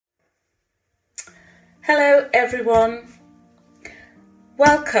Hello everyone,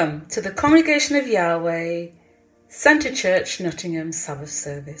 welcome to the Congregation of Yahweh, Centre Church, Nottingham Sabbath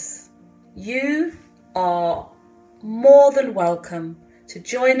service. You are more than welcome to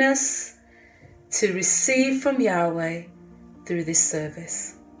join us to receive from Yahweh through this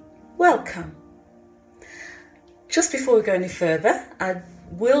service. Welcome. Just before we go any further, I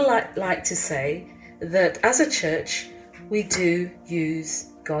will like to say that as a church, we do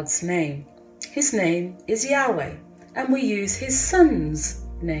use God's name. His name is Yahweh, and we use his son's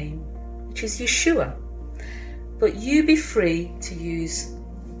name, which is Yeshua. But you be free to use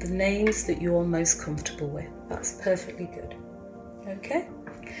the names that you're most comfortable with. That's perfectly good. Okay?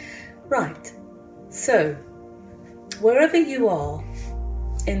 Right. So, wherever you are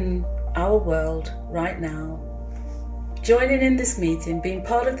in our world right now, joining in this meeting, being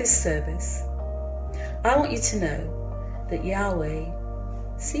part of this service, I want you to know that Yahweh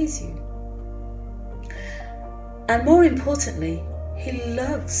sees you. And more importantly, he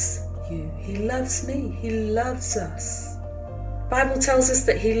loves you. He loves me. He loves us. The Bible tells us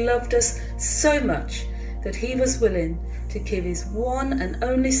that he loved us so much that he was willing to give his one and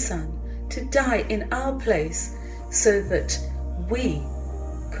only son to die in our place so that we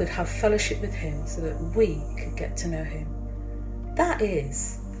could have fellowship with him, so that we could get to know him. That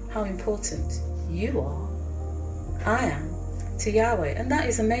is how important you are, I am, to Yahweh. And that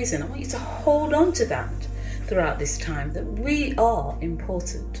is amazing. I want you to hold on to that throughout this time, that we are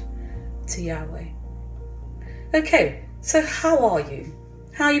important to Yahweh. Okay, so how are you?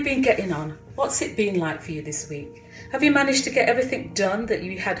 How have you been getting on? What's it been like for you this week? Have you managed to get everything done that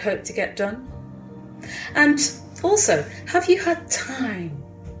you had hoped to get done? And also, have you had time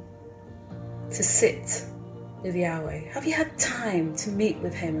to sit with Yahweh? Have you had time to meet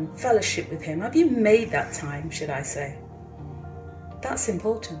with him and fellowship with him? Have you made that time, should I say? That's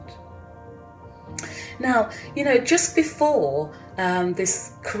important. Now, you know, just before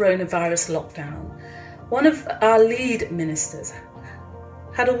this coronavirus lockdown, one of our lead ministers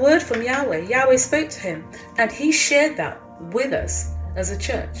had a word from Yahweh. Yahweh spoke to him and he shared that with us as a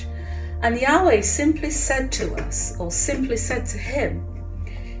church. And Yahweh simply said to us, or simply said to him,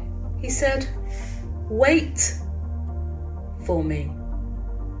 he said, "Wait for me.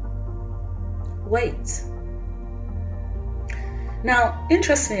 Wait." Now,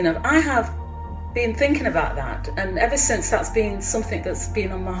 interestingly enough, I have been thinking about that, and ever since that's been something that's been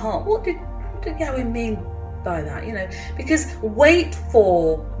on my heart. What did Yahweh mean by that? You know, because wait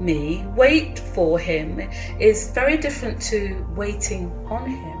for me, wait for him is very different to waiting on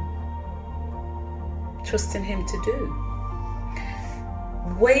him, trusting him to do.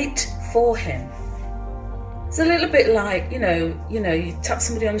 Wait for him. It's a little bit like, you know, you tap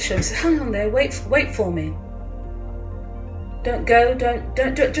somebody on the shoulder and say, "Hang on there, wait for me. Don't go, don't,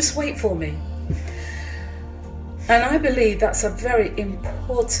 just wait for me." And I believe that's a very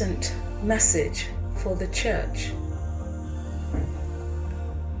important message for the church.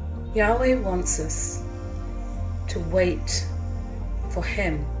 Yahweh wants us to wait for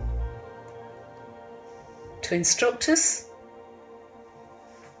him to instruct us,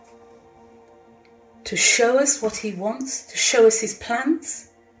 to show us what he wants, to show us his plans.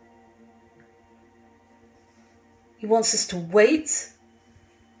 He wants us to wait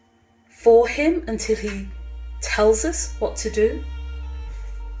for him until he tells us what to do.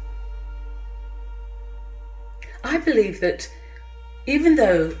 I believe that even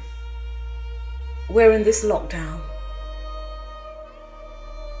though we're in this lockdown,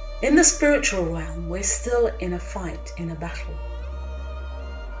 in the spiritual realm, we're still in a fight, in a battle.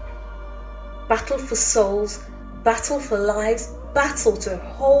 Battle for souls, battle for lives, battle to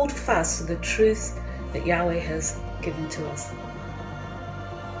hold fast to the truth that Yahweh has given to us.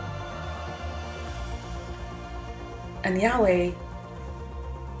 And Yahweh,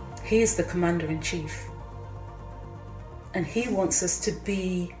 he is the commander-in-chief. And he wants us to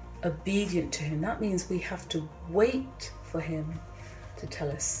be obedient to him. That means we have to wait for him to tell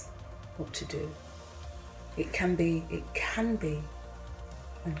us what to do. It can be,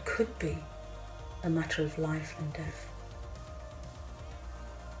 and could be a matter of life and death.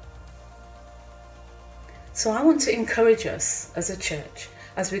 So I want to encourage us as a church,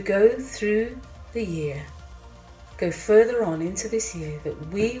 as we go through the year, go further on into this year, that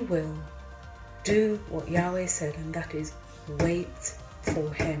we will do what Yahweh said, and that is wait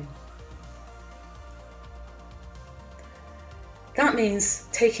for him. That means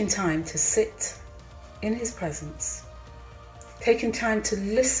taking time to sit in his presence, taking time to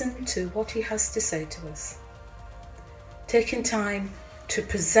listen to what he has to say to us, taking time to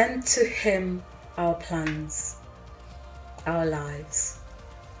present to him our plans, our lives,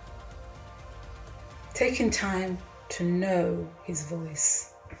 taking time to know his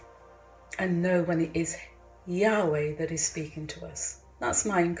voice and know when it is Yahweh that is speaking to us. That's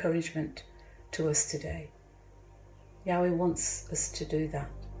my encouragement to us today. Yahweh wants us to do that.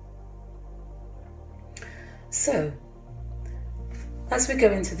 So, as we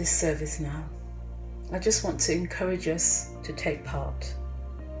go into this service now, I just want to encourage us to take part.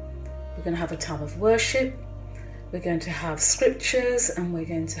 We're going to have a time of worship, we're going to have scriptures, and we're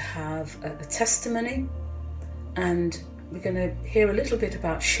going to have a testimony, and we're going to hear a little bit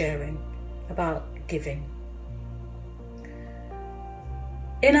about sharing, about giving.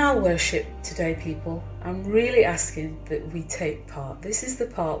 In our worship today, people, I'm really asking that we take part. This is the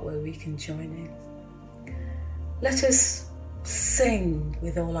part where we can join in. Let us sing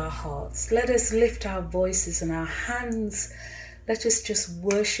with all our hearts. Let us lift our voices and our hands. Let us just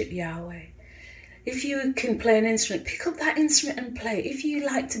worship Yahweh. If you can play an instrument, pick up that instrument and play. If you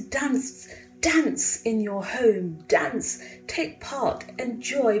like to dance, dance in your home, dance, take part,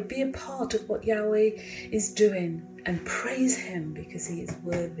 enjoy, be a part of what Yahweh is doing, and praise him because he is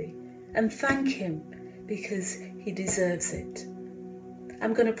worthy, and thank him because he deserves it.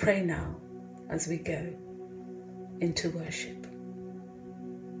 I'm going to pray now as we go into worship.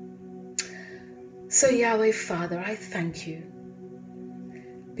 So Yahweh, Father, I thank you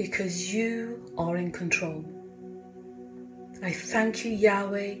because you are in control. I thank you,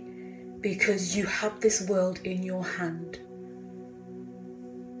 Yahweh, because you have this world in your hand.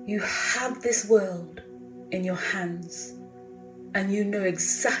 You have this world in your hands, and you know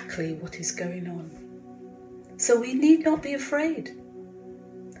exactly what is going on. So we need not be afraid.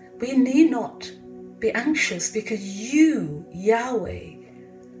 We need not be anxious because you, Yahweh,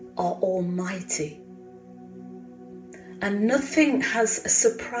 are almighty. And nothing has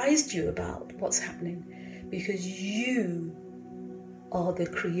surprised you about what's happening because you are the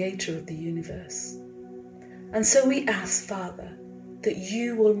creator of the universe. And so we ask, Father, that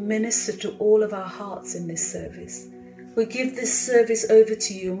you will minister to all of our hearts in this service. We give this service over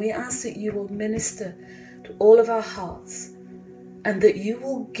to you, and we ask that you will minister to all of our hearts, and that you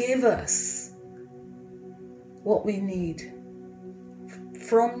will give us what we need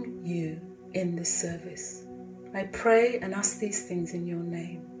from you in this service. I pray and ask these things in your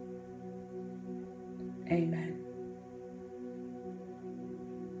name. Amen.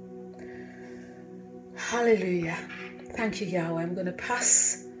 Hallelujah. Thank you, Yahweh. I'm going to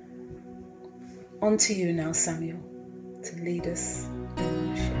pass on to you now, Samuel, to lead us in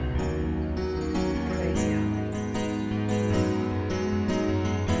worship. Praise Yahweh.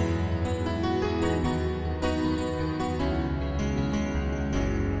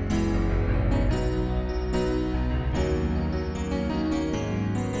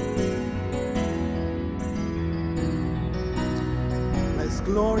 Let's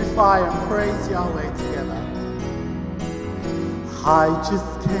glorify and praise Yahweh together. I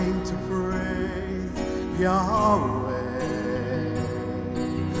just came to praise Yahweh.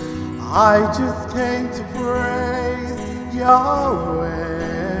 I just came to praise Yahweh.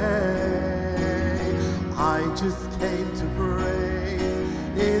 I just came to praise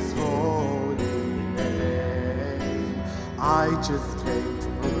his holy name. I just came to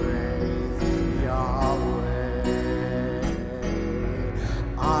praise Yahweh.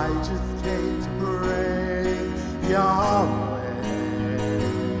 I just came to praise Yahweh.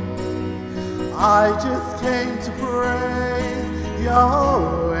 I just came to praise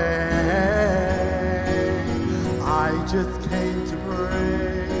Yahweh. I just came to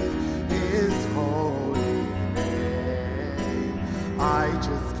praise his holy name. I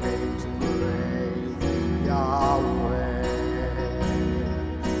just came to praise Yahweh.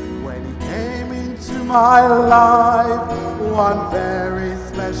 When he came into my life one very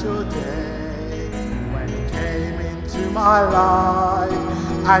special day, when he came into my life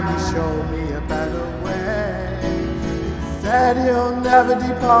and he showed me a better way. He said he'll never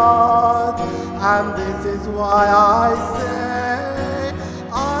depart, and this is why I say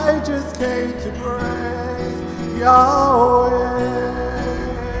I just came to praise Yahweh.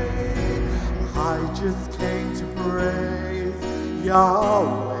 I just came to praise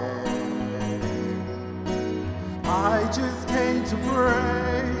Yahweh. I just came to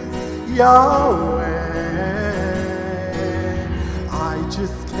praise Yahweh. I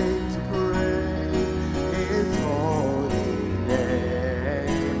just came to praise his holy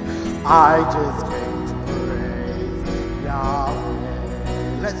name. I just came to praise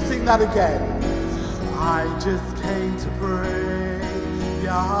Yahweh. Let's sing that again. I just came to praise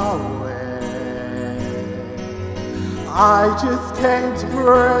Yahweh. I just came to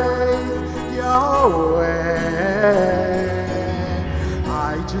praise Yahweh.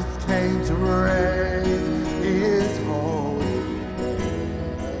 I just came to praise His holy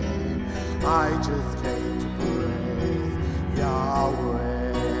name. I just came to praise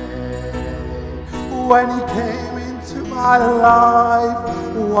Yahweh. When He came into my life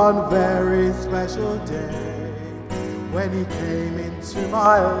one very special day, when He came into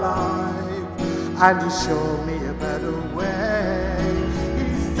my life and He showed me a better way, He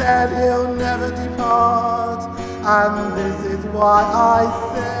said He'll never depart, and this is why I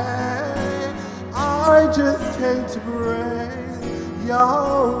say I just came to praise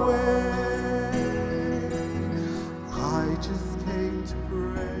Yahweh. I just came to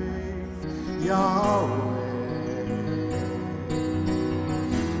praise Yahweh.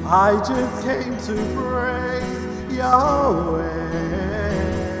 I just came to praise Yahweh.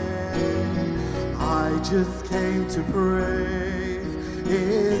 I just came to praise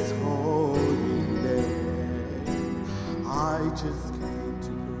His holy name. I just came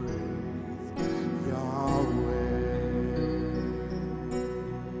to praise Yahweh.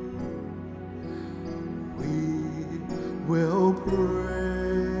 We will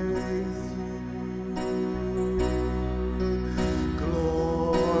praise You,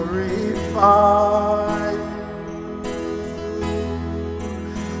 glorify You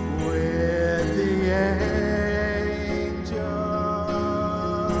with the angels,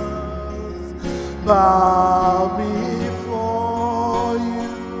 bow before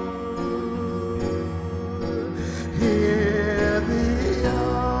You, hear the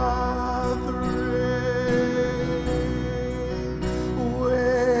earth ring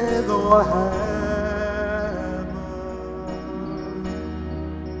with all heaven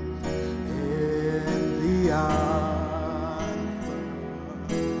in the anthem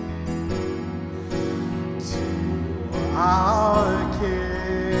to our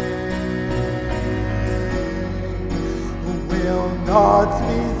King, who will not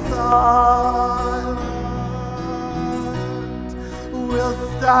be silent, will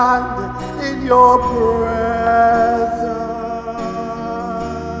stand in Your presence,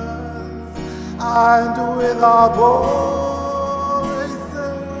 and with our voices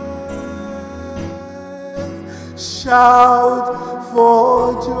shout for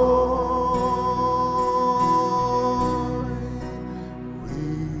joy. We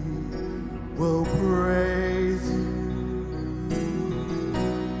will praise You,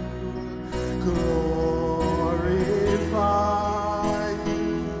 glorify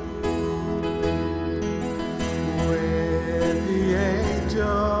You with the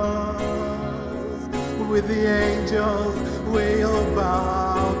angels. With the angels we'll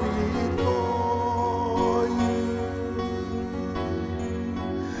bow before You,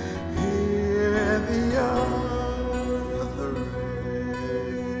 hear the earth ring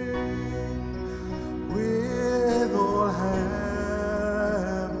with all heaven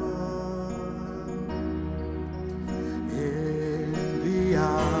in the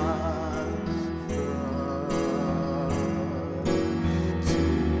anthem to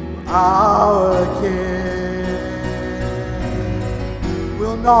our King.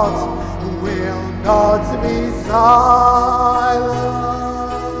 Will not be silent,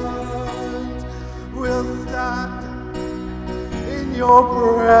 will stand in Your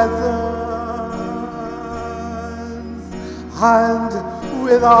presence, and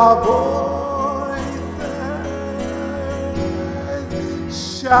with our voices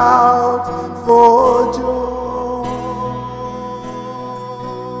shout for joy.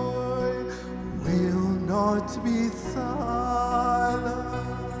 Will not be silent,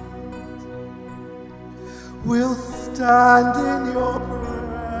 will stand in Your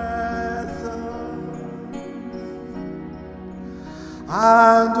presence,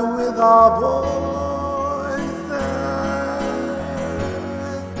 and with our voices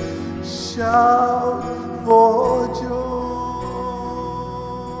shout for joy.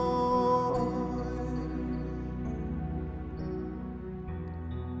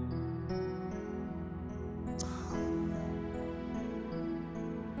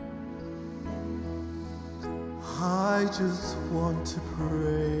 I just want to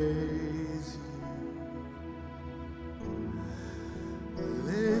praise You,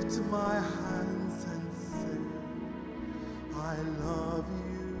 lift my hands and say, I love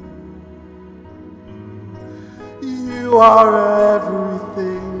You. You are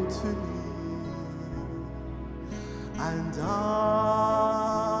everything to me, and I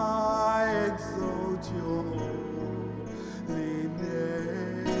exalt Your holy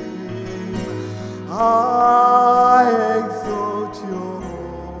name. I exalt Your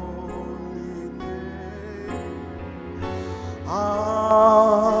holy name. I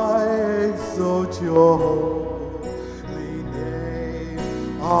exalt Your holy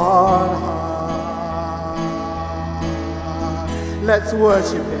name. on high. Let's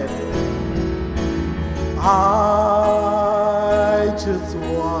worship Him. I just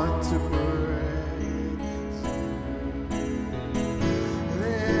want to praise You.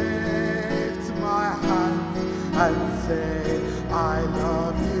 Lift my hands and say, I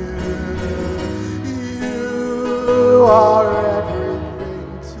love You. You are everything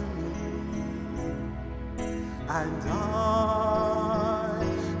to me, and I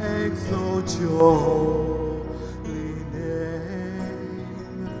exalt Your holy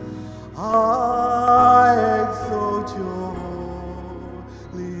name. I exalt Your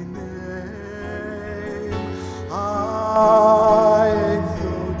holy name. I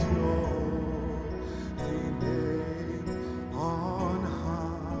exalt Your holy name on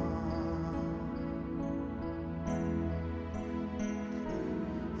high.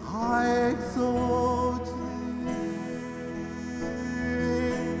 I exalt Thee.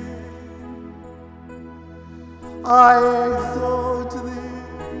 I exalt Thee.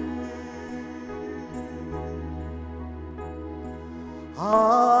 I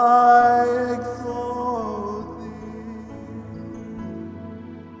exalt Thee.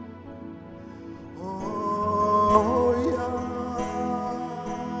 Oh, Yahweh.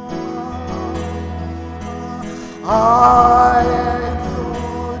 I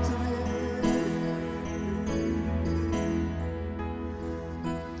exalt Thee.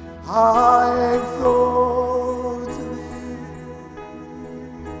 I exalt Thee.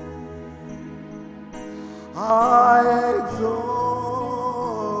 I exalt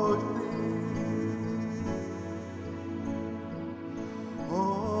Thee.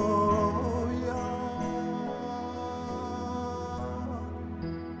 Oh, Yahweh.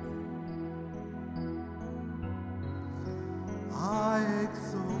 I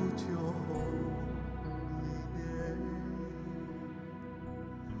exalt Your holy name.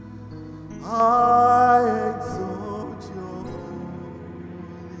 I exalt Your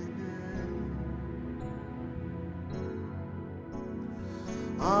holy name.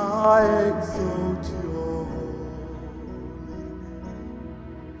 I exalt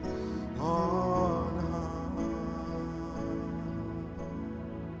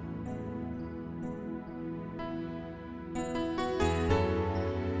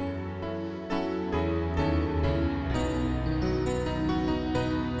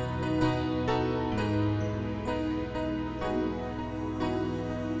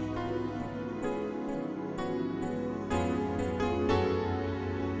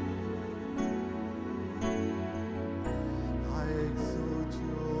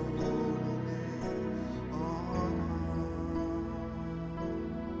Your holy name on high.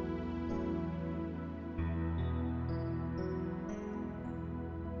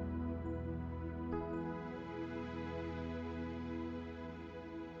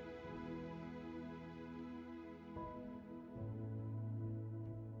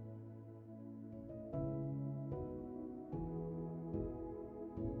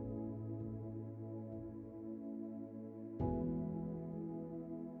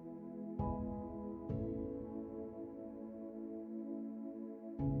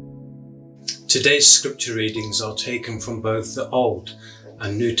 Today's scripture readings are taken from both the Old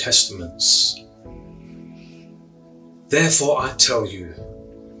and New Testaments. Therefore I tell you,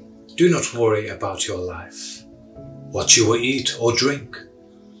 do not worry about your life, what you will eat or drink,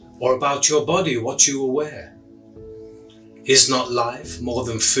 or about your body, what you will wear. Is not life more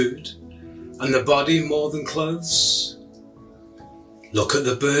than food, and the body more than clothes? Look at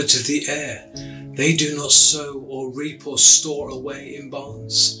the birds of the air. They do not sow or reap or store away in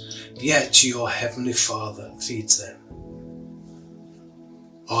barns, yet your heavenly Father feeds them.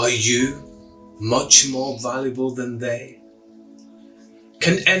 Are you much more valuable than they?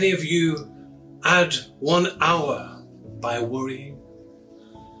 Can any of you add 1 hour by worrying?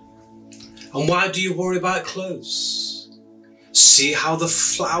 And why do you worry about clothes? See how the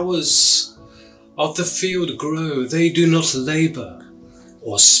flowers of the field grow. They do not labor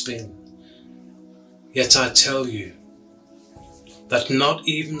or spin. Yet I tell you that not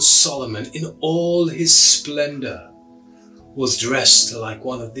even Solomon in all his splendor was dressed like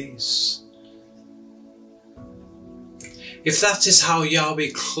one of these. If that is how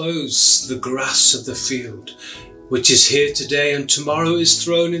Yahweh clothes the grass of the field, which is here today and tomorrow is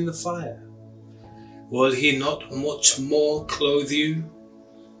thrown in the fire, will He not much more clothe you,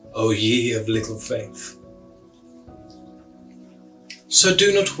 O ye of little faith? So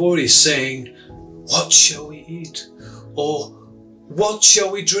do not worry, saying, what shall we eat? Or what shall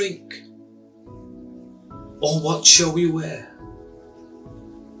we drink? Or what shall we wear?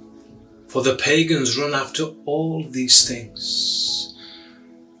 For the pagans run after all these things.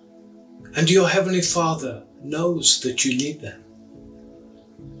 and your Heavenly Father knows that you need them.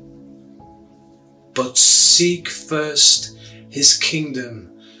 But seek first His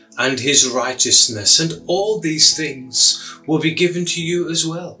kingdom and His righteousness, and all these things will be given to you as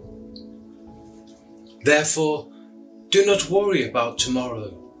well. Therefore, do not worry about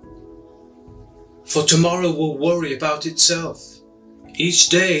tomorrow, for tomorrow will worry about itself. Each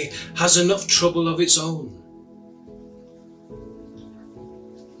day has enough trouble of its own.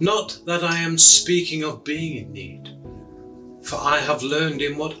 Not that I am speaking of being in need, for I have learned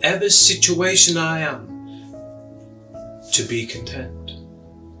in whatever situation I am to be content.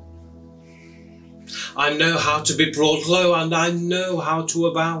 I know how to be brought low, and I know how to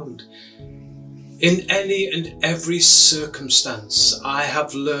abound. In any and every circumstance, I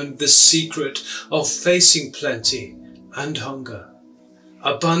have learned the secret of facing plenty and hunger,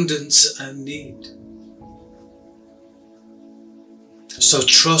 abundance and need. So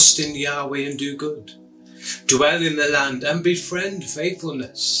trust in Yahweh and do good. Dwell in the land and befriend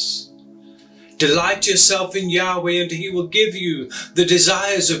faithfulness. Delight yourself in Yahweh, and He will give you the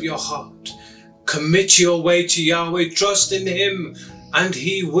desires of your heart. Commit your way to Yahweh, trust in Him, and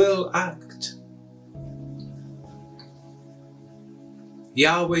He will act.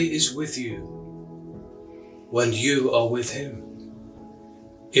 Yahweh is with you when you are with Him.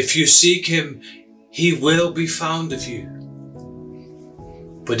 If you seek Him, He will be found of you.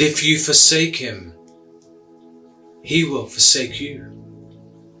 But if you forsake Him, He will forsake you.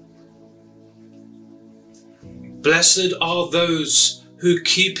 Blessed are those who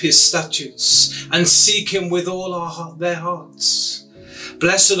keep His statutes and seek Him with all their hearts.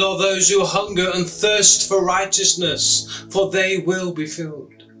 Blessed are those who hunger and thirst for righteousness, for they will be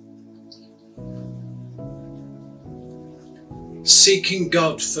filled. Seeking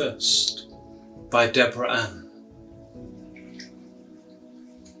God First by Deborah Ann.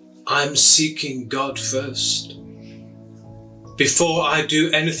 I'm seeking God first. Before I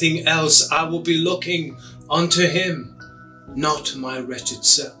do anything else, I will be looking unto Him, not my wretched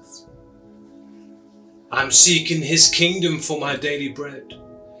self. I'm seeking His kingdom for my daily bread,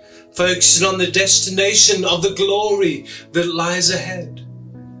 focusing on the destination of the glory that lies ahead.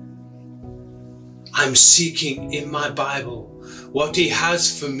 I'm seeking in my Bible what He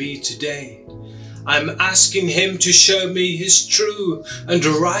has for me today. I'm asking Him to show me His true and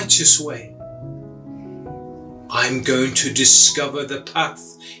righteous way. I'm going to discover the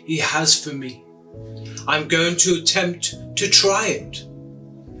path He has for me. I'm going to attempt to try it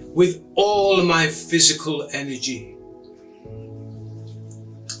with all my physical energy.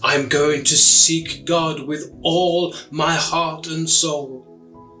 I'm going to seek God with all my heart and soul.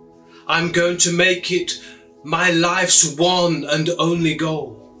 I'm going to make it my life's one and only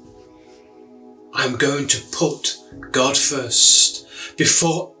goal. I'm going to put God first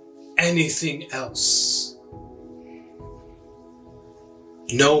before anything else.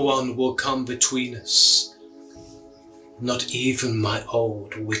 No one will come between us, not even my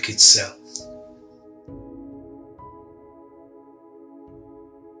old wicked self.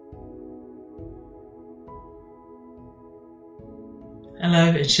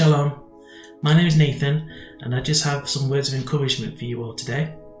 Hello and Shalom. My name is Nathan, and I just have some words of encouragement for you all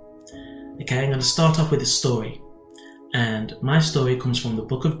today. Okay, I'm going to start off with a story, and my story comes from the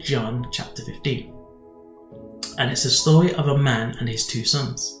book of John, chapter 15. And it's a story of a man and his two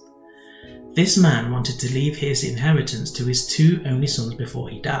sons. This man wanted to leave his inheritance to his two only sons before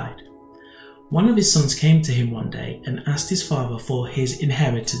he died. One of his sons came to him one day and asked his father for his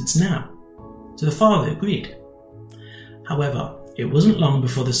inheritance now. So the father agreed. However, it wasn't long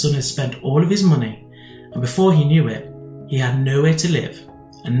before the son had spent all of his money, and before he knew it, he had nowhere to live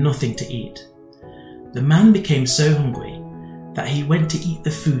and nothing to eat. The man became so hungry that he went to eat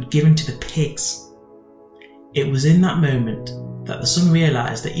the food given to the pigs. It was in that moment that the son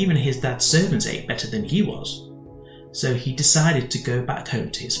realised that even his dad's servants ate better than he was. So he decided to go back home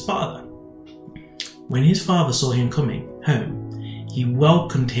to his father. When his father saw him coming home, he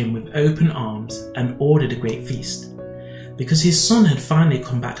welcomed him with open arms and ordered a great feast, because his son had finally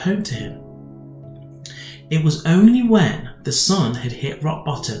come back home to him. It was only when the son had hit rock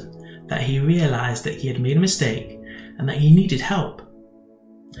bottom that he realised that he had made a mistake and that he needed help.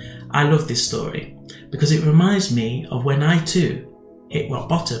 I love this story because it reminds me of when I too hit rock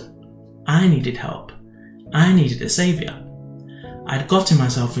bottom. I needed help. I needed a saviour. I'd gotten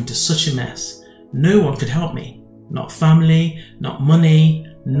myself into such a mess. No one could help me. Not family, not money,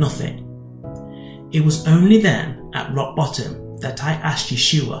 nothing. It was only then, at rock bottom, that I asked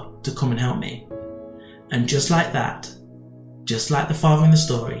Yeshua to come and help me. And just like that, just like the father in the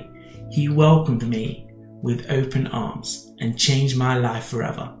story, he welcomed me with open arms and changed my life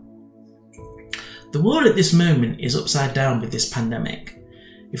forever. The world at this moment is upside down with this pandemic.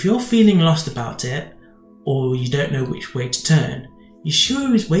 If you're feeling lost about it, or you don't know which way to turn,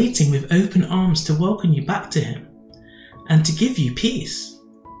 Yeshua is waiting with open arms to welcome you back to him and to give you peace.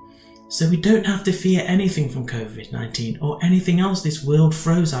 So we don't have to fear anything from COVID-19 or anything else this world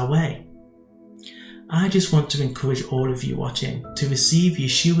throws our way. I just want to encourage all of you watching to receive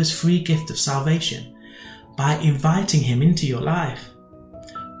Yeshua's free gift of salvation by inviting him into your life.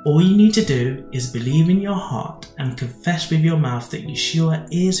 All you need to do is believe in your heart and confess with your mouth that Yeshua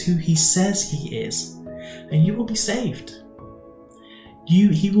is who he says he is, and you will be saved.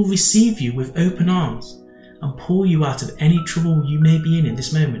 He will receive you with open arms and pull you out of any trouble you may be in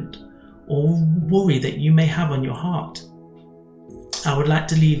this moment, or worry that you may have on your heart. I would like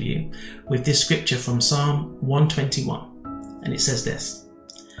to leave you with this scripture from Psalm 121, and it says this: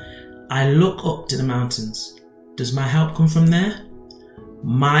 I look up to the mountains. Does my help come from there?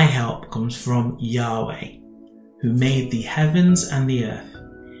 My help comes from Yahweh, who made the heavens and the earth.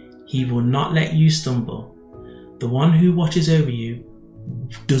 He will not let you stumble. The one who watches over you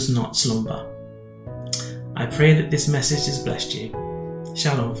does not slumber. I pray that this message has blessed you.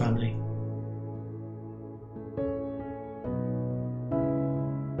 Shalom, family.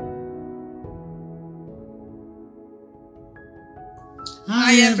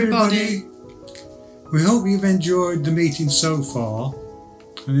 Hi everybody. We hope you've enjoyed the meeting so far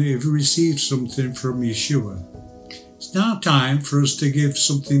and you've received something from Yeshua. It's now time for us to give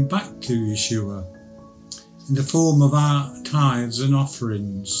something back to Yeshua in the form of our tithes and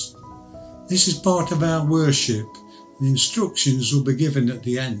offerings. This is part of our worship, and instructions will be given at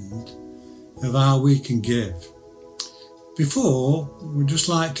the end of how we can give. Before, we'd just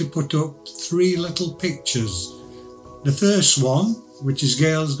like to put up 3 little pictures. The first one, which is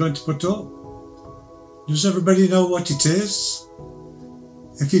Gail's going to put up. Does everybody know what it is?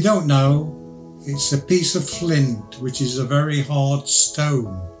 If you don't know, it's a piece of flint, which is a very hard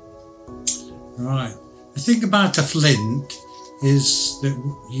stone. Right. The thing about a flint is that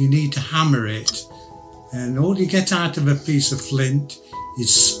you need to hammer it, and all you get out of a piece of flint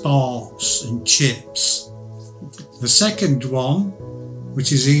is sparks and chips. The second one,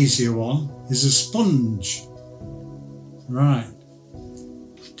 which is the easier one, is a sponge. Right.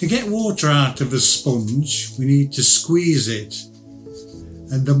 To get water out of a sponge, we need to squeeze it.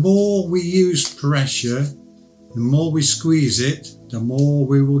 And the more we use pressure, the more we squeeze it, the more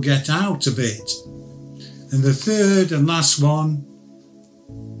we will get out of it. And the third and last one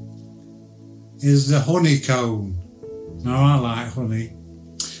is the honeycomb. Now I like honey.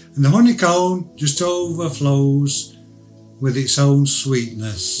 And the honeycomb just overflows with its own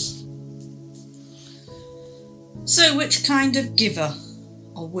sweetness. So which kind of giver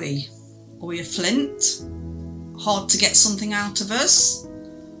are we? Are we a flint? Hard to get something out of us?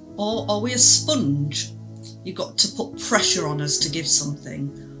 Or are we a sponge? You've got to put pressure on us to give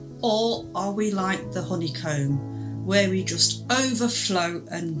something. Or are we like the honeycomb, where we just overflow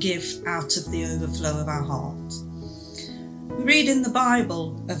and give out of the overflow of our heart? We read in the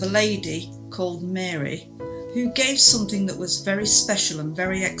Bible of a lady called Mary who gave something that was very special and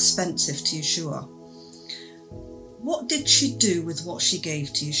very expensive to Yeshua. What did she do with what she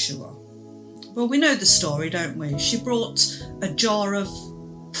gave to Yeshua? Well, we know the story, don't we? She brought a jar of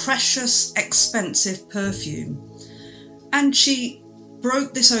precious, expensive perfume, and she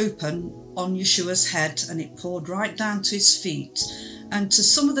broke this open on Yeshua's head, and it poured right down to his feet. And to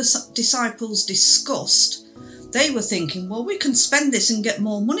some of the disciples' disgust, they were thinking, well, we can spend this and get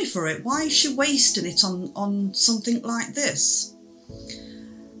more money for it. Why is she wasting it on something like this?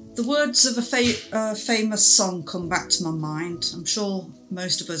 The words of a famous song come back to my mind. I'm sure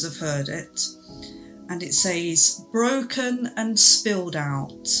most of us have heard it. And it says, broken and spilled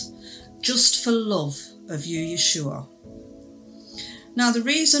out, just for love of you, Yeshua. Now, the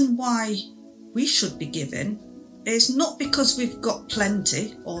reason why we should be giving is not because we've got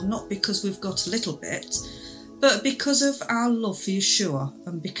plenty or not because we've got a little bit, but because of our love for Yeshua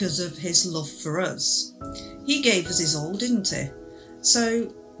and because of his love for us. He gave us his all, didn't he? So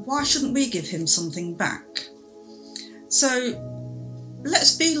why shouldn't we give him something back? So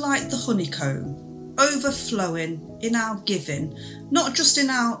let's be like the honeycomb, overflowing in our giving, not just in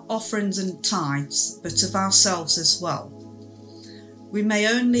our offerings and tithes, but of ourselves as well. We may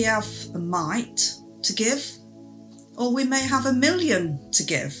only have a mite to give, or we may have 1,000,000 to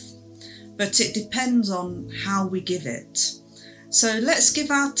give, but it depends on how we give it. So let's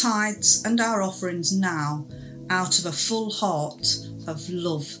give our tithes and our offerings now out of a full heart of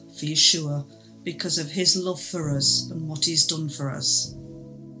love for Yeshua, because of his love for us and what he's done for us.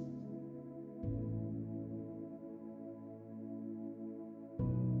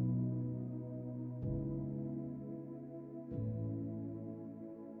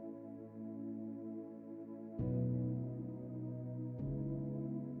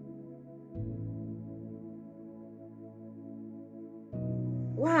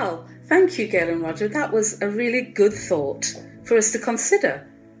 Wow, thank you, Gail and Roger. That was a really good thought for us to consider.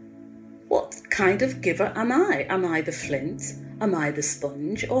 What kind of giver am I? Am I the flint? Am I the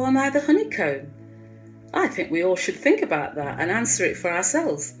sponge? Or am I the honeycomb? I think we all should think about that and answer it for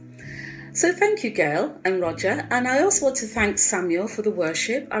ourselves. So thank you, Gail and Roger. And I also want to thank Samuel for the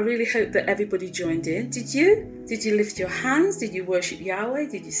worship. I really hope that everybody joined in. Did you? Did you lift your hands? Did you worship Yahweh?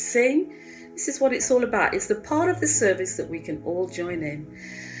 Did you sing? This is what it's all about. It's the part of the service that we can all join in.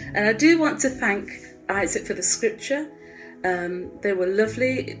 And I do want to thank Isaac for the scripture. They were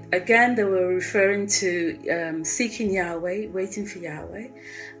lovely. Again, they were referring to seeking Yahweh, waiting for Yahweh.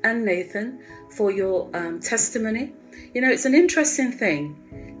 And Nathan, for your testimony. You know, it's an interesting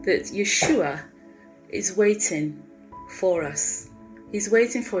thing that Yeshua is waiting for us. He's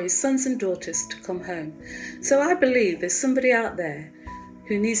waiting for his sons and daughters to come home. So I believe there's somebody out there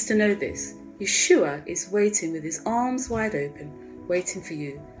who needs to know this. Yeshua is waiting with his arms wide open, waiting for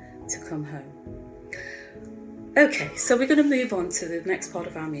you to come home. Okay, so we're going to move on to the next part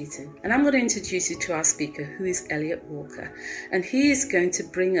of our meeting. And I'm going to introduce you to our speaker, who is Elliot Walker. And he is going to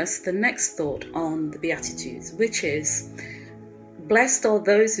bring us the next thought on the Beatitudes, which is, blessed are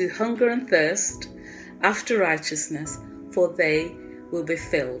those who hunger and thirst after righteousness, for they will be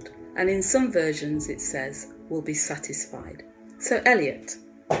filled. And in some versions it says, will be satisfied. So Elliot,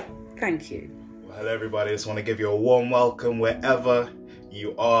 thank you. Well, hello everybody, I just want to give you a warm welcome wherever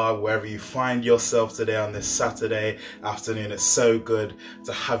you are, wherever you find yourself today on this Saturday afternoon. It's so good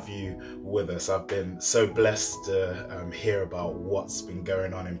to have you with us. I've been so blessed to hear about what's been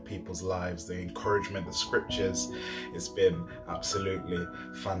going on in people's lives, the encouragement, the scriptures. It's been absolutely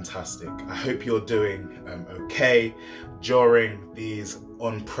fantastic. I hope you're doing okay during these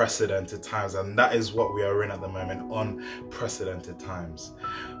unprecedented times, and that is what we are in at the moment, unprecedented times.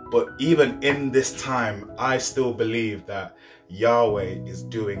 But even in this time, I still believe that Yahweh is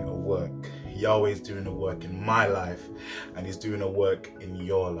doing a work. Yahweh is doing a work in my life, and he's doing a work in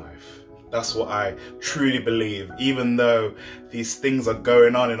your life. That's what I truly believe. Even though these things are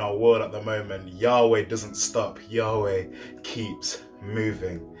going on in our world at the moment, Yahweh doesn't stop. Yahweh keeps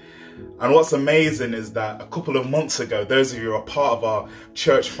moving. And what's amazing is that a couple of months ago, those of you who are part of our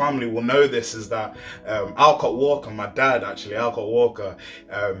church family will know this, is that Alcott Walker, my dad actually, Alcott Walker,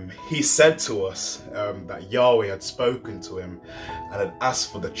 he said to us that Yahweh had spoken to him and had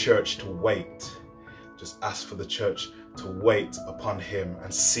asked for the church to wait. Just asked for the church to wait upon him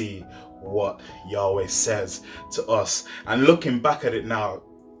and see what Yahweh says to us. And looking back at it now,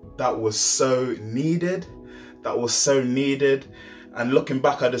 that was so needed. That was so needed. And looking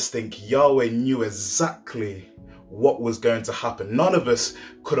back, I just think Yahweh knew exactly what was going to happen. None of us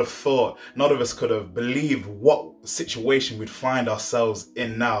could have thought, none of us could have believed what situation we'd find ourselves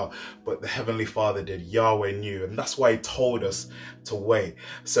in now, but the Heavenly Father did. Yahweh knew, and that's why he told us to wait.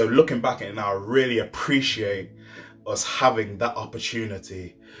 So looking back at it now, I really appreciate us having that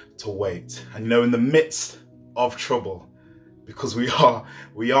opportunity to wait. And you know, in the midst of trouble, because we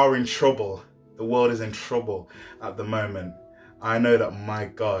are in trouble, the world is in trouble at the moment, I know that my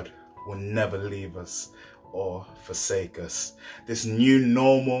God will never leave us or forsake us. This new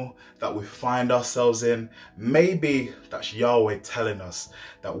normal that we find ourselves in, maybe that's Yahweh telling us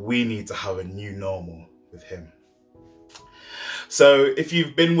that we need to have a new normal with him. So if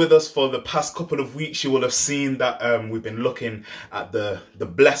you've been with us for the past couple of weeks, you will have seen that we've been looking at the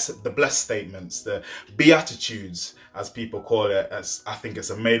blessed statements, the Beatitudes, as people call it. As I think it's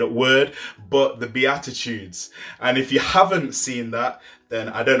a made-up word, but the Beatitudes. And if you haven't seen that, then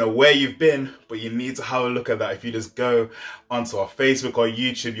I don't know where you've been, but you need to have a look at that. If you just go onto our Facebook or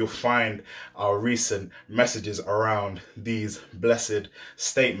YouTube, you'll find our recent messages around these blessed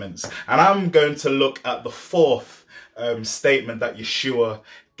statements. And I'm going to look at the fourth statement that Yeshua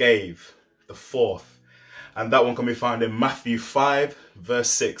gave, the fourth. And that one can be found in Matthew 5, verse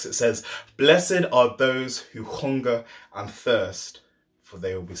 6. It says, "Blessed are those who hunger and thirst, for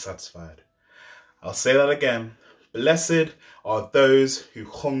they will be satisfied." I'll say that again. Blessed are those who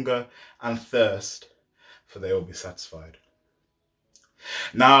hunger and thirst, for they will be satisfied.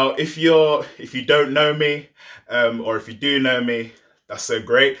 Now, if you don't know me, or if you do know me, that's so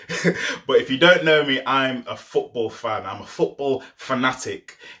great. But if you don't know me, I'm a football fan. I'm a football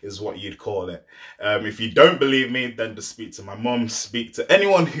fanatic, is what you'd call it. If you don't believe me, then just speak to my mum, speak to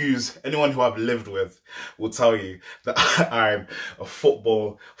anyone who I've lived with will tell you that I'm a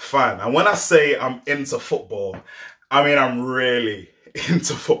football fan. And when I say I'm into football, I mean I'm really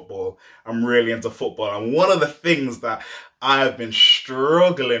into football. I'm really into football. And one of the things that I have been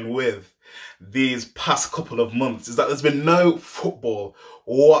struggling with these past couple of months is that there's been no football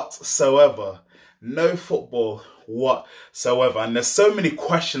whatsoever no football whatsoever. And there's so many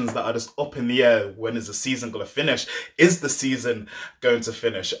questions that are just up in the air. When is the season going to finish? Is the season going to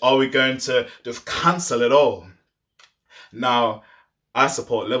finish? Are we going to just cancel it all? Now, I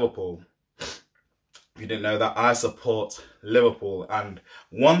support Liverpool. If you didn't know that, I support Liverpool. And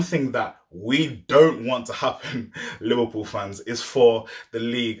one thing that we don't want to happen, Liverpool fans, is for the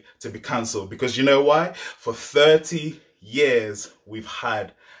league to be cancelled. Because you know why? For 30 years, we've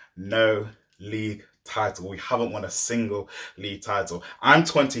had no league title. We haven't won a single league title. I'm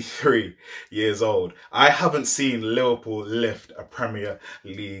 23 years old. I haven't seen Liverpool lift a Premier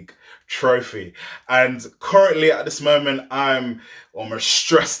League trophy. And currently at this moment, I'm almost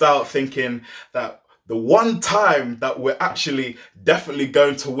stressed out thinking that the one time that we're actually definitely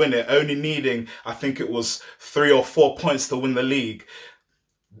going to win it, only needing, I think it was 3 or 4 points to win the league,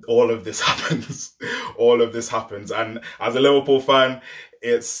 all of this happens. All of this happens. And as a Liverpool fan,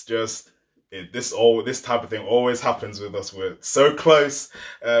 it's just, this type of thing always happens with us. We're so close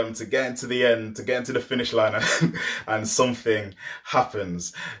to getting to the end, to getting to the finish line, and something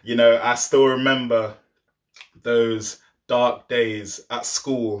happens. You know, I still remember those dark days at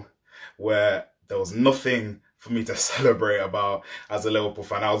school where there was nothing for me to celebrate about as a Liverpool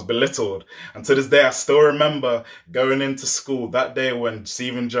fan. I was belittled. And to this day, I still remember going into school that day when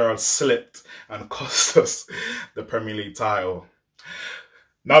Steven Gerrard slipped and cost us the Premier League title.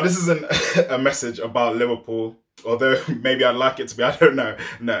 Now, this isn't a message about Liverpool, although maybe I'd like it to be, I don't know.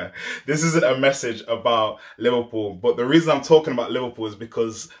 No, this isn't a message about Liverpool. But the reason I'm talking about Liverpool is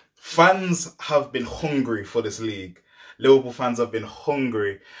because fans have been hungry for this league. Liverpool fans have been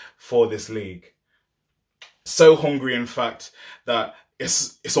hungry for this league. So hungry, in fact, that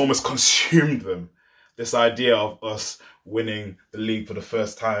it's almost consumed them. This idea of us winning the league for the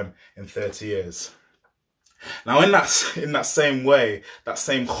first time in 30 years. Now, in that same way, that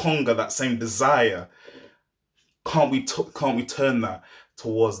same hunger, that same desire, can't we turn that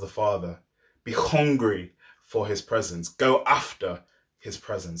towards the Father? Be hungry for His presence. Go after His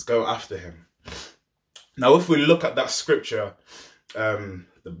presence. Go after Him. Now, if we look at that scripture, the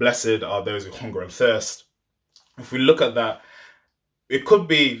blessed are those who hunger and thirst. If we look at that, it could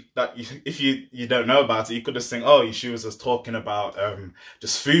be that if you don't know about it, you could just think, oh, Yeshua was just talking about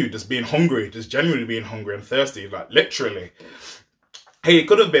just food, just being hungry, just genuinely being hungry and thirsty, like literally. Hey, it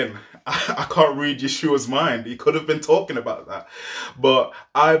could have been. I can't read Yeshua's mind. He could have been talking about that. But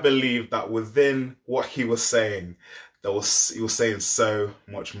I believe that within what he was saying, he was saying so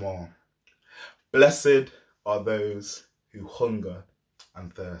much more. Blessed are those who hunger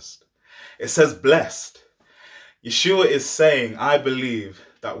and thirst. It says blessed. Yeshua is saying, I believe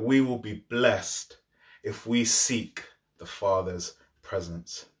that we will be blessed if we seek the Father's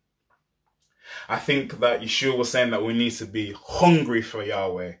presence. I think that Yeshua was saying that we need to be hungry for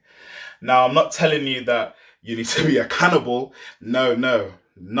Yahweh. Now, I'm not telling you that you need to be a cannibal. No,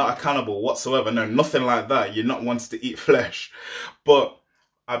 not a cannibal whatsoever. No, nothing like that. You're not wanting to eat flesh. But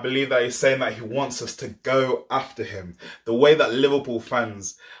I believe that he's saying that he wants us to go after him. The way that Liverpool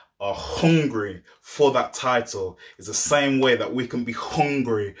fans are hungry for that title is the same way that we can be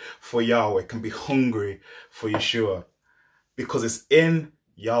hungry for Yahweh, can be hungry for Yeshua. Because it's in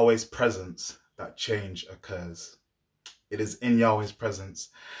Yahweh's presence that change occurs. It is in Yahweh's presence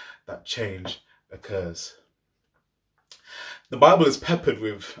that change occurs. The Bible is peppered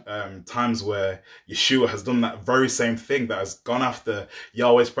with times where Yeshua has done that very same thing, that has gone after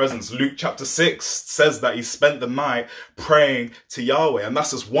Yahweh's presence. Luke chapter 6 says that he spent the night praying to Yahweh. And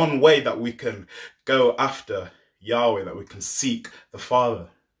that's just one way that we can go after Yahweh, that we can seek the Father.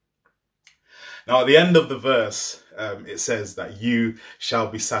 Now, at the end of the verse, it says that you shall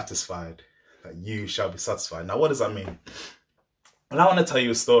be satisfied. That you shall be satisfied. Now, what does that mean? Well, I want to tell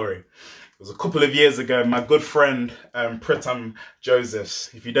you a story. It was a couple of years ago. My good friend, Pritam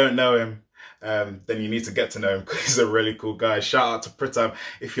Josephs. If you don't know him, then you need to get to know him because he's a really cool guy. Shout out to Pritam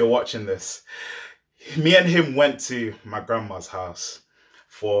if you're watching this. Me and him went to my grandma's house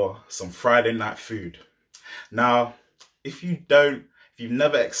for some Friday night food. Now, if you've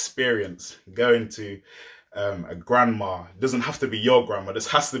never experienced going to a grandma, it doesn't have to be your grandma,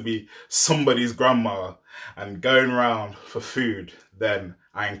 this has to be somebody's grandma, and going around for food, then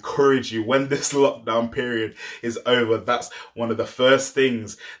I encourage you, when this lockdown period is over, that's one of the first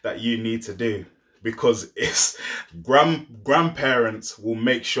things that you need to do, because it's grandparents will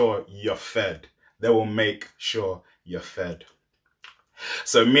make sure you're fed. They will make sure you're fed.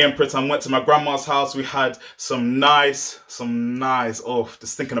 So me and Pritam went to my grandma's house. We had some nice,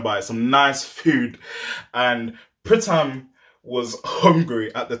 just thinking about it, some nice food. And Pritam was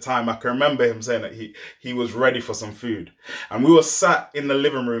hungry at the time. I can remember him saying that he was ready for some food. And we were sat in the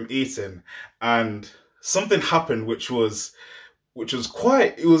living room eating, and something happened which was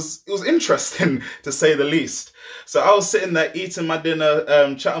quite, it was interesting to say the least. So I was sitting there eating my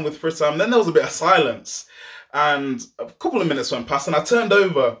dinner, chatting with Pritam, and then there was a bit of silence. And a couple of minutes went past, and I turned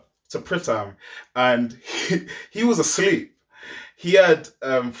over to Pritam, and he was asleep. He had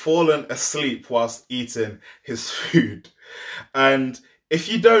fallen asleep whilst eating his food. And if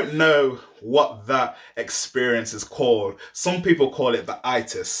you don't know what that experience is called, some people call it the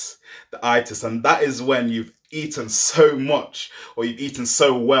itis. The itis, and that is when you've eaten so much or you've eaten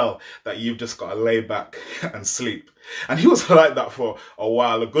so well that you've just got to lay back and sleep. And he was like that for a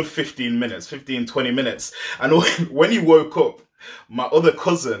while, a good 15 minutes, 15, 20 minutes. And when he woke up, my other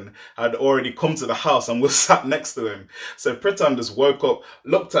cousin had already come to the house and was sat next to him. So Pritam just woke up,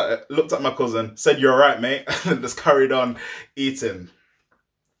 looked at my cousin, said, "You're right, mate," and just carried on eating.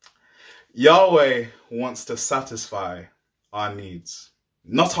 Yahweh wants to satisfy our needs.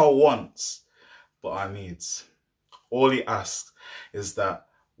 Not our wants, but our needs. All he asks is that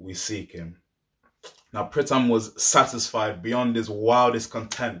we seek him. Now, Pritam was satisfied beyond his wildest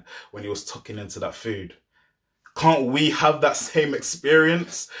content when he was tucking into that food. Can't we have that same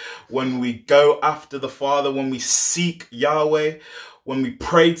experience when we go after the Father, when we seek Yahweh, when we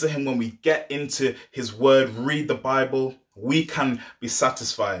pray to him, when we get into his word, read the Bible? We can be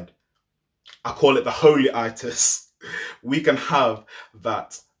satisfied. I call it the holy itis. We can have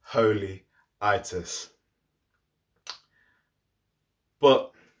that holy itis.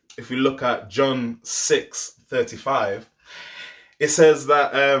 But if we look at John 6:35, it says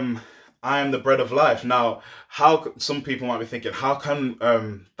that I am the bread of life. Now, some people might be thinking, how can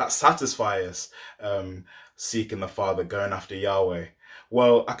that satisfy us, seeking the Father, going after Yahweh?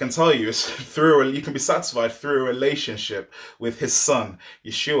 Well, I can tell you, it's you can be satisfied through a relationship with his son,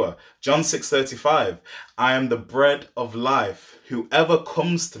 Yeshua. John 6:35, I am the bread of life. Whoever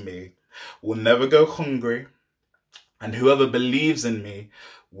comes to me will never go hungry, and whoever believes in me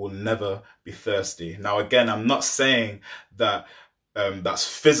will never be thirsty. Now, again, I'm not saying that that's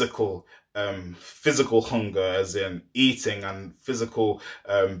physical hunger, as in eating, and physical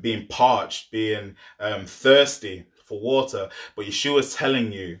being parched, being thirsty for water. But Yeshua is telling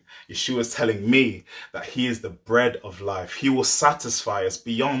me that he is the bread of life. He will satisfy us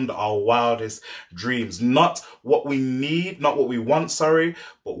beyond our wildest dreams. Not what we need, not what we want,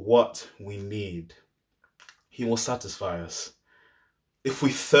 but what we need. He will satisfy us. If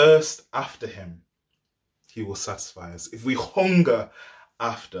we thirst after him, he will satisfy us. If we hunger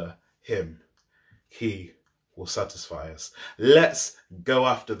after him, he will satisfy us. Let's go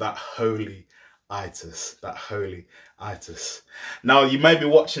after that holy itis, Now, you may be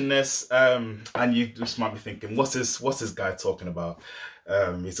watching this and you just might be thinking, what's this guy talking about?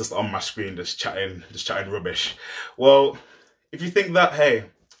 He's just on my screen just chatting rubbish. Well, if you think that, hey,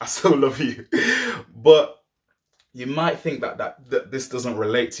 I still love you. But you might think that this doesn't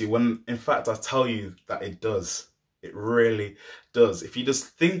relate to you, when in fact I tell you that it does. It really does. If you just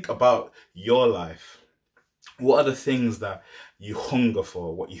think about your life, what are the things that you hunger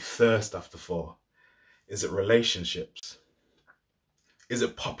for, what you thirst after for? Is it relationships? Is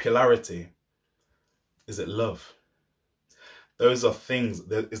it popularity? Is it love? Those are things.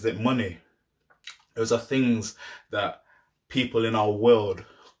 Is it money? Those are things that people in our world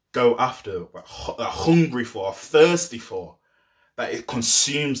go after, are hungry for, are thirsty for, that it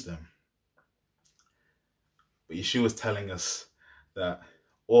consumes them. But Yeshua is telling us that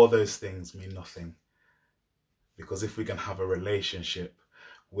all those things mean nothing. Because if we can have a relationship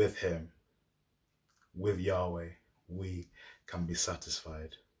with him, with Yahweh, we can be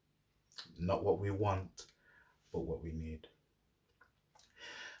satisfied. Not what we want, but what we need.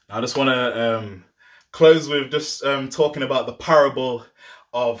 Now, I just want to close with just talking about the parable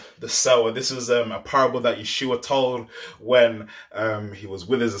of the sower. This was a parable that Yeshua told when he was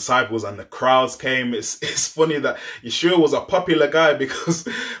with his disciples and the crowds came. It's funny that Yeshua was a popular guy because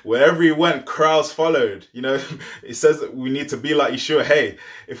wherever he went, crowds followed. You know, it says that we need to be like Yeshua. Hey,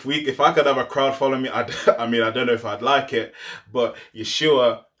 if I could have a crowd follow me, I don't know if I'd like it, but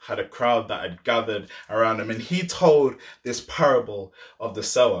Yeshua had a crowd that had gathered around him, and he told this parable of the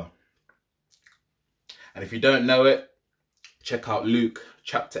sower. And if you don't know it, check out Luke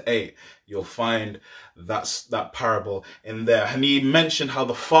chapter 8. You'll find that parable in there. And he mentioned how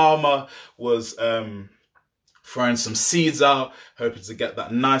the farmer was throwing some seeds out, hoping to get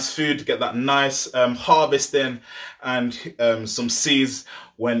that nice food, to get that nice harvest in. And some seeds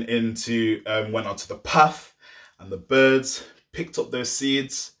went onto the path, and the birds picked up those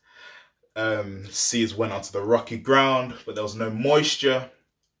seeds. seeds went onto the rocky ground, but there was no moisture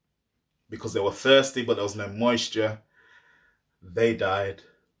because they were thirsty, but there was no moisture. They died.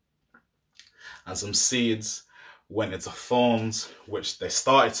 And some seeds went into thorns, which they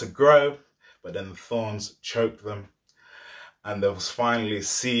started to grow, but then the thorns choked them. And there was finally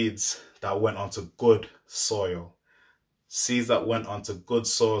seeds that went onto good soil. Seeds that went onto good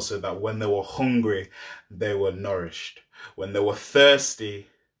soil so that when they were hungry, they were nourished. When they were thirsty,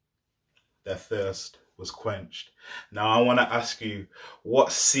 their thirst was quenched. Now I want to ask you,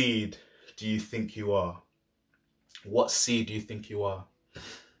 what seed do you think you are? What seed do you think you are?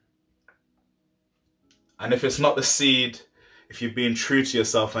 And if it's not the seed, if you're being true to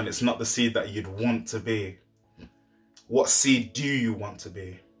yourself and it's not the seed that you'd want to be, what seed do you want to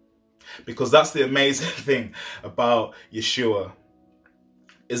be? Because that's the amazing thing about Yeshua,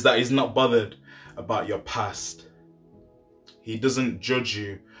 is that he's not bothered about your past. He doesn't judge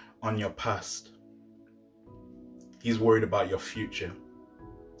you on your past. He's worried about your future.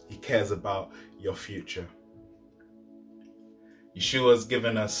 He cares about your future. Yeshua has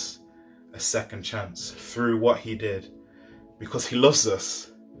given us a second chance through what he did because he loves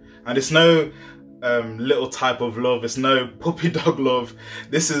us. And it's no little type of love. It's no puppy dog love.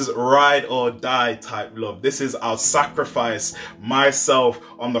 This is ride or die type love. This is I'll sacrifice myself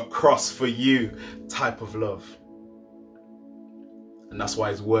on the cross for you type of love. And that's why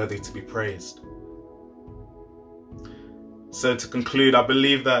he's worthy to be praised. So to conclude, I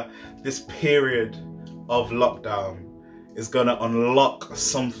believe that this period of lockdown is going to unlock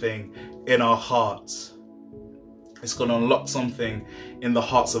something in our hearts. It's going to unlock something in the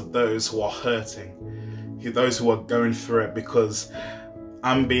hearts of those who are hurting, those who are going through it, because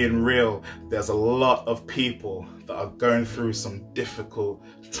I'm being real, there's a lot of people that are going through some difficult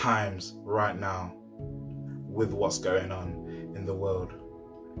times right now with what's going on in the world.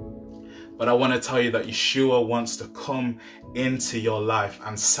 But I want to tell you that Yeshua wants to come into your life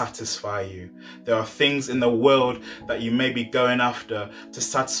and satisfy you. There are things in the world that you may be going after to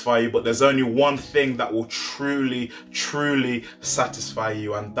satisfy you, but there's only one thing that will truly, truly satisfy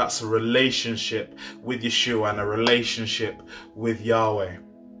you, and that's a relationship with Yeshua and a relationship with Yahweh.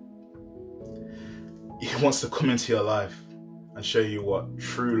 He wants to come into your life and show you what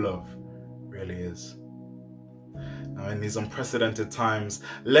true love really is. Now, in these unprecedented times,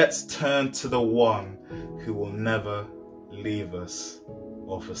 let's turn to the one who will never leave us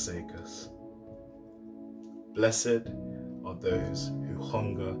or forsake us. Blessed are those who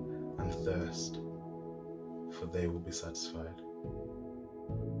hunger and thirst, for they will be satisfied.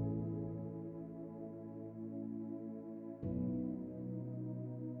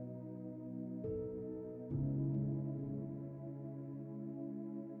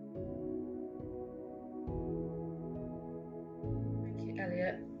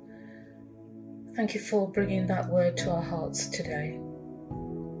 Elliot, thank you for bringing that word to our hearts today.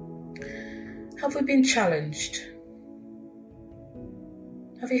 Have we been challenged?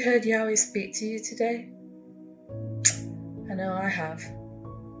 Have you heard Yahweh speak to you today? I know I have.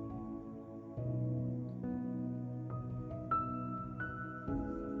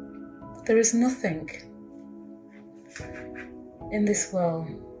 There is nothing in this world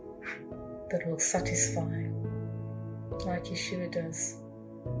that will satisfy like Yeshua does.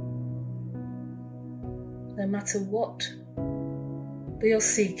 No matter what we are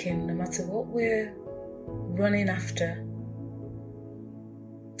seeking, no matter what we're running after,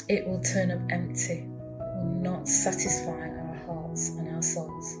 it will turn up empty. It will not satisfy our hearts and our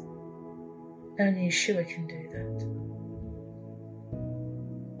souls. Only Yeshua can do that.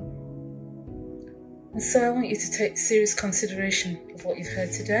 And so I want you to take serious consideration of what you've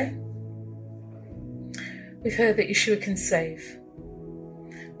heard today. We've heard that Yeshua can save.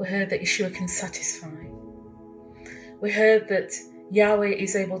 We heard that Yeshua can satisfy. We heard that Yahweh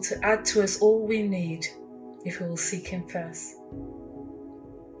is able to add to us all we need if we will seek him first.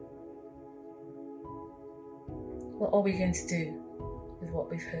 What are we going to do with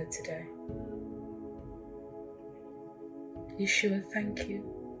what we've heard today? Yeshua, thank you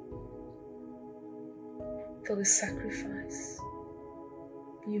for the sacrifice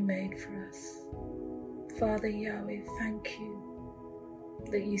you made for us. Father Yahweh, thank you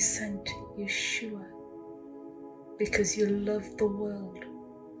that you sent Yeshua because you loved the world.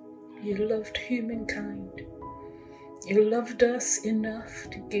 You loved humankind. You loved us enough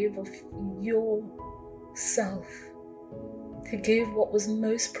to give of yourself, to give what was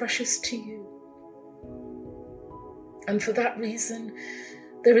most precious to you. And for that reason,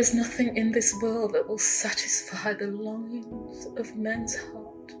 there is nothing in this world that will satisfy the longings of men's heart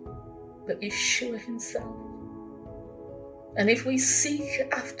but Yeshua himself. And if we seek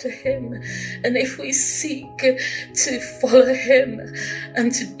after him, and if we seek to follow him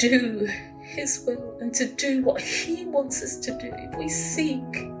and to do his will and to do what he wants us to do, if we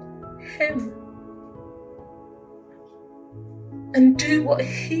seek him and do what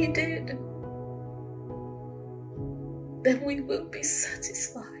he did, then we will be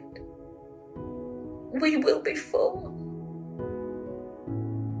satisfied. We will be full.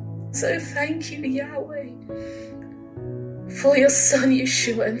 So thank you, Yahweh, for your Son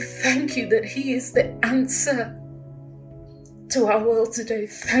Yeshua, and thank you that he is the answer to our world today.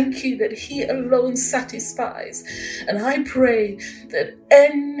 Thank you that he alone satisfies. And I pray that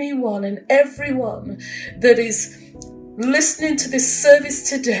anyone and everyone that is listening to this service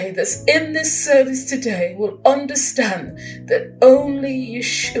today, that's in this service today, will understand that only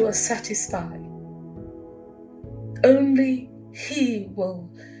Yeshua satisfies. Only he will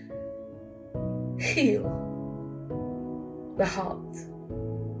heal the heart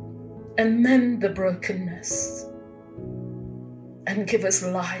and mend the brokenness and give us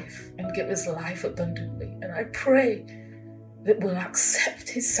life, and give us life abundantly. And I pray that we'll accept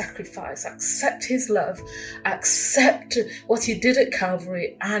his sacrifice, accept his love, accept what he did at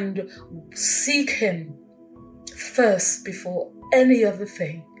Calvary, and seek him first before any other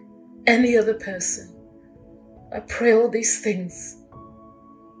thing, any other person. I pray all these things,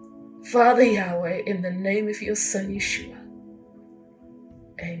 Father Yahweh, in the name of your Son Yeshua.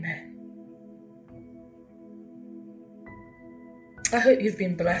 Amen. I hope you've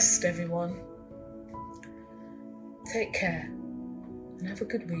been blessed, everyone. Take care and have a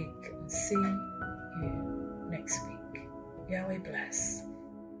good week, and see you next week. Yahweh bless.